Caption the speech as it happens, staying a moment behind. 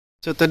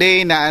So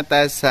today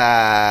naata sa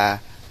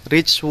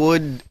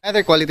Richwood,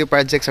 another quality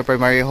project sa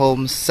primary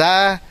homes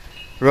sa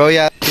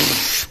Royal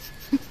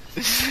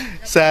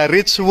sa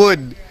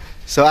Richwood.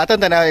 So aton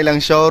tanaw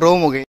ilang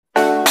showroom okay.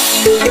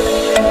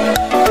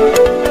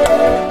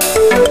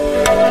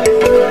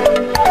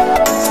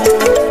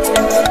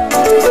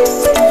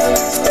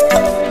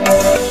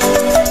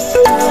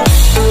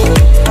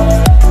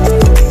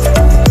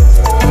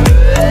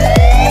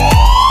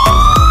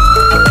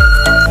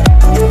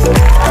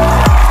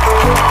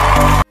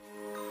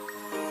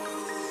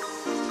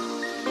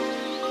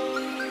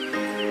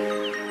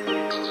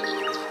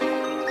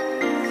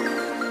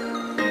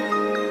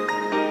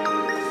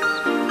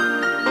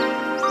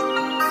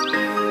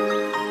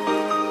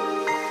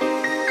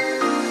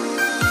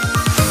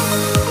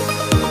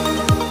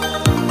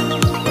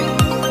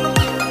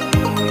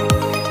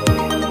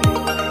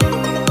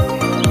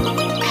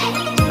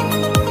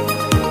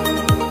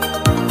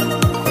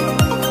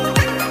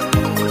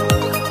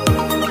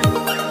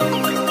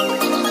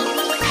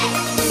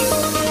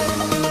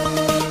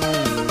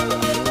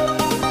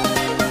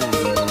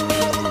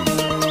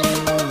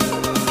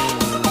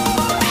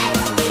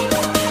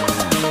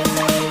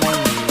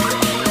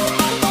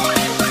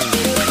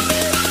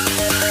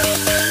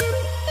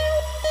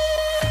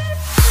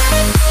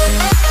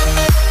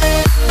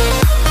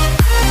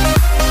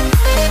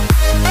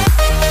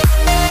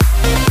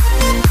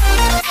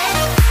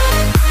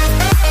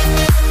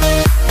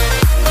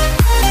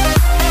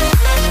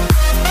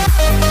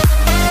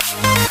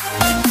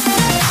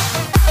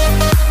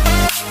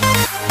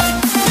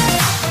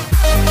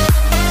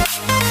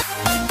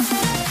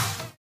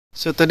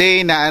 So today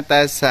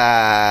naata sa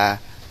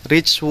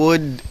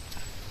Richwood,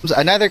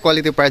 another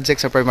quality project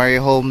sa primary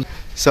home.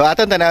 So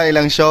aton tanaw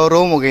ilang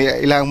showroom ug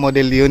ilang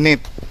model unit,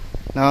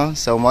 no?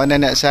 So mao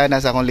na siya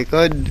nasa akong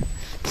likod.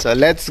 So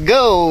let's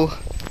go.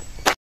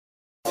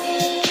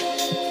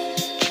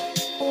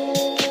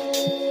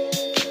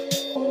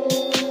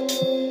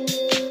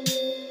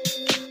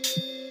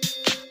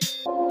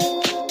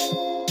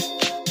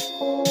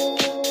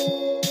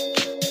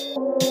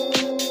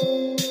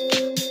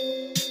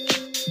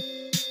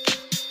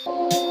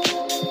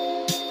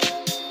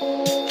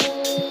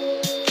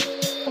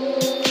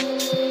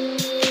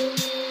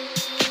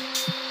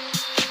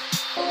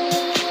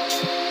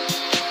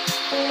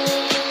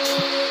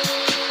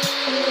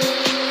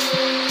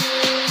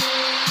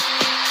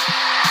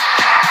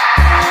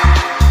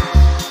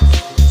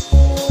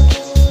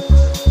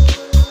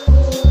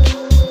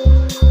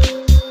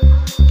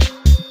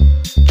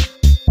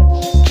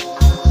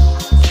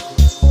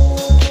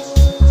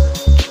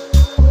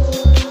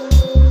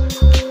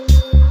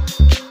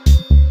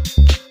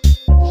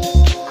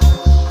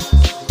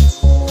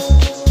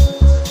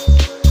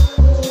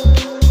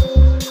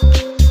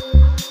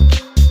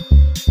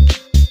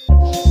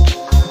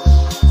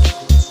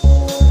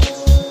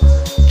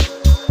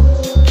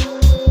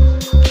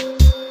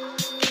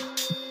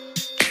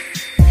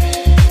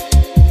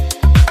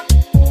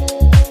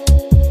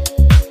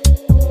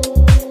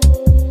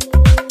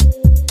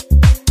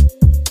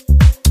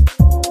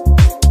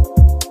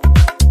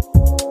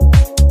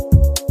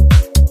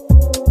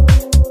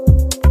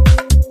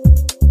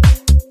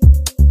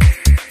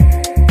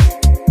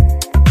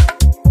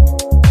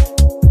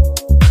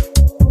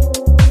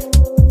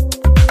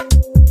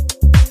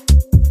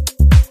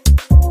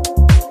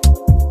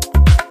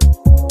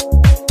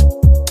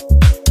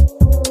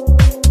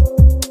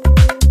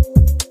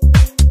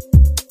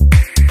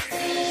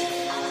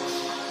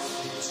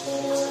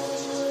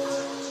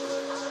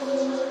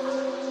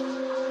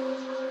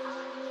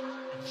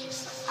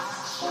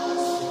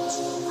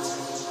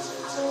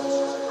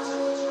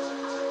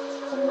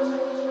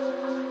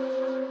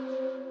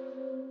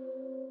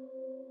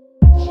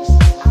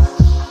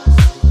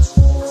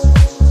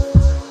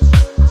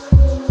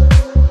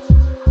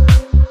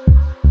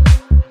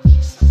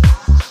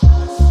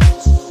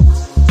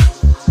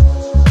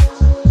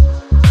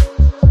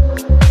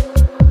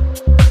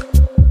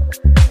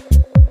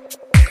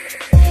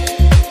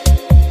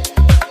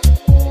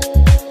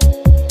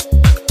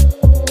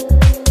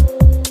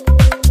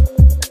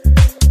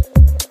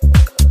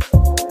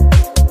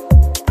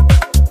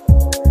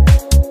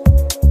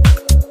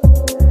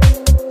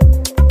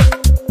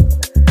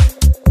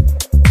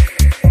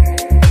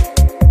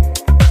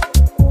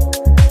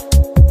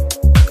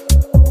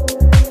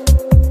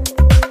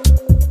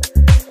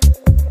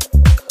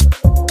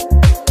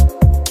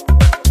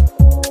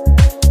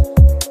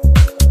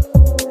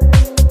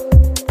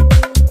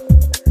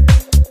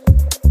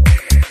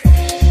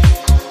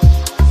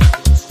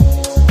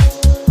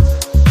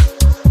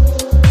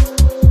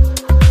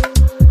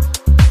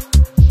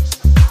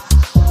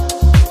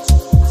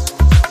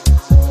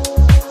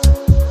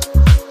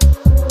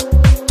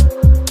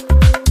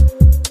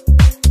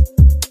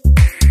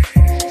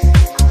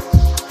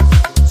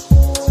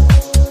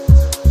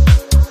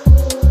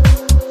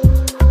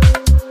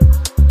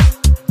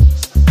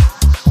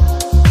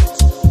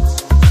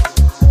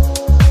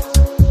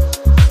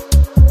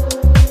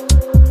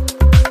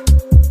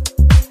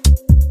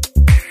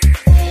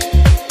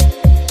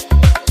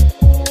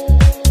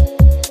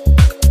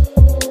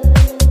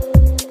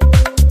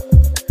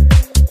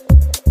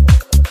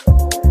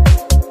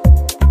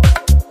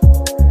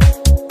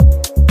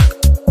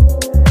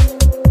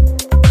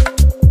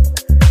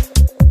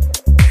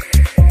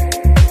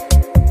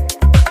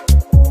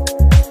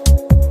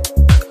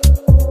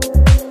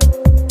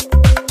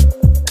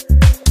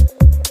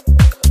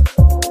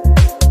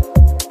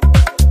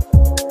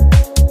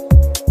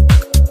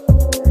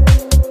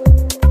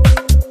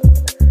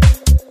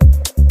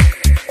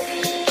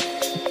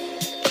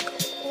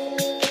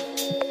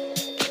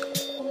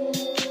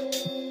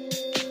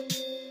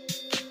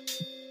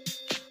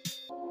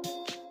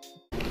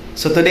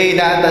 So today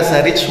naata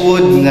sa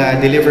Richwood nga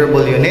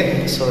deliverable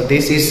unit. So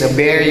this is a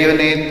bare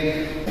unit.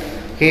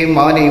 Okay,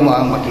 mao na imo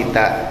ang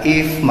makita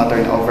if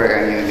ma-turn over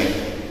ang unit.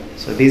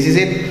 So this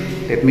is it.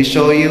 Let me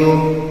show you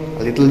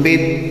a little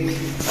bit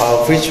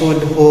of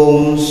Richwood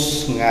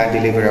Homes nga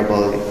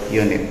deliverable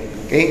unit.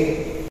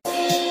 Okay?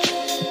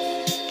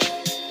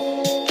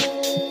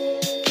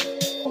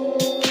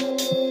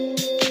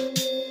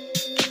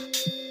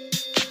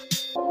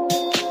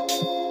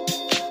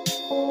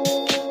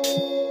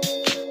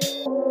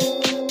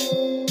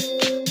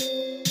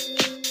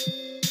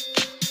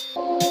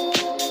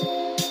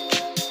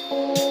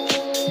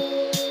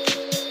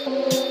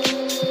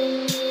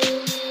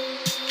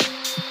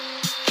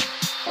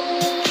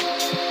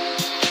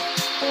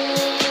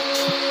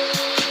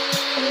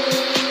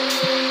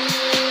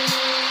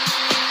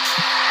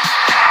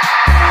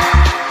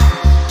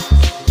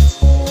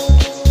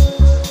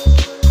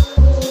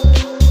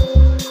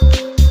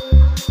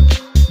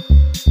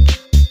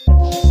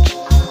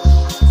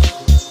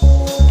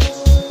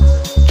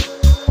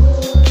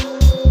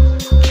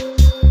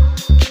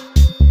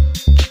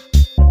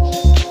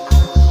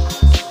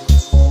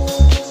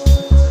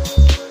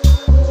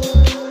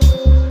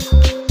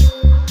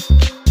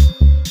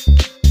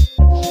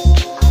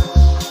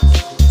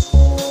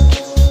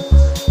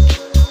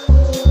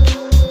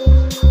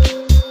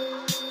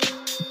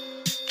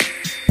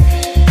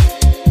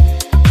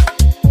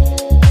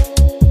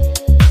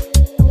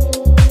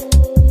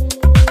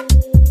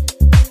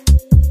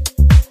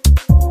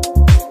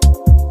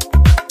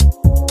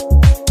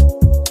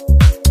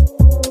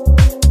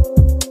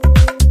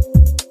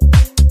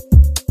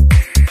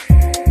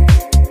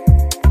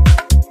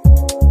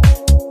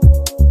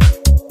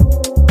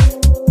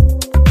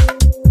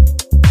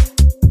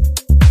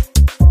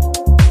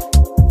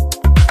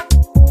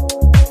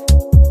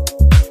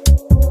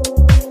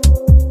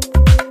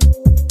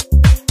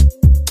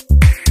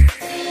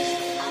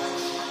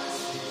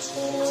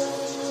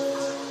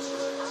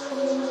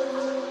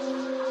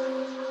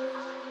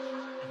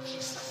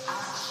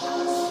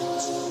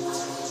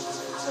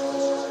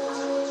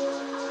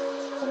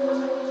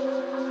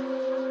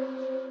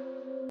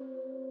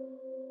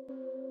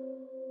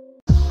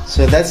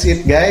 So that's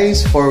it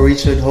guys for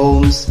Richwood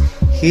Homes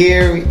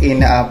here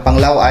in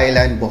Panglao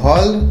Island,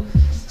 Bohol.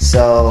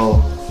 So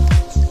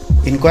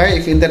inquire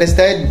if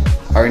interested.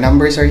 Our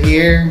numbers are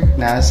here.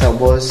 Nasa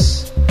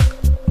boss.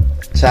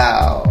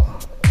 Ciao.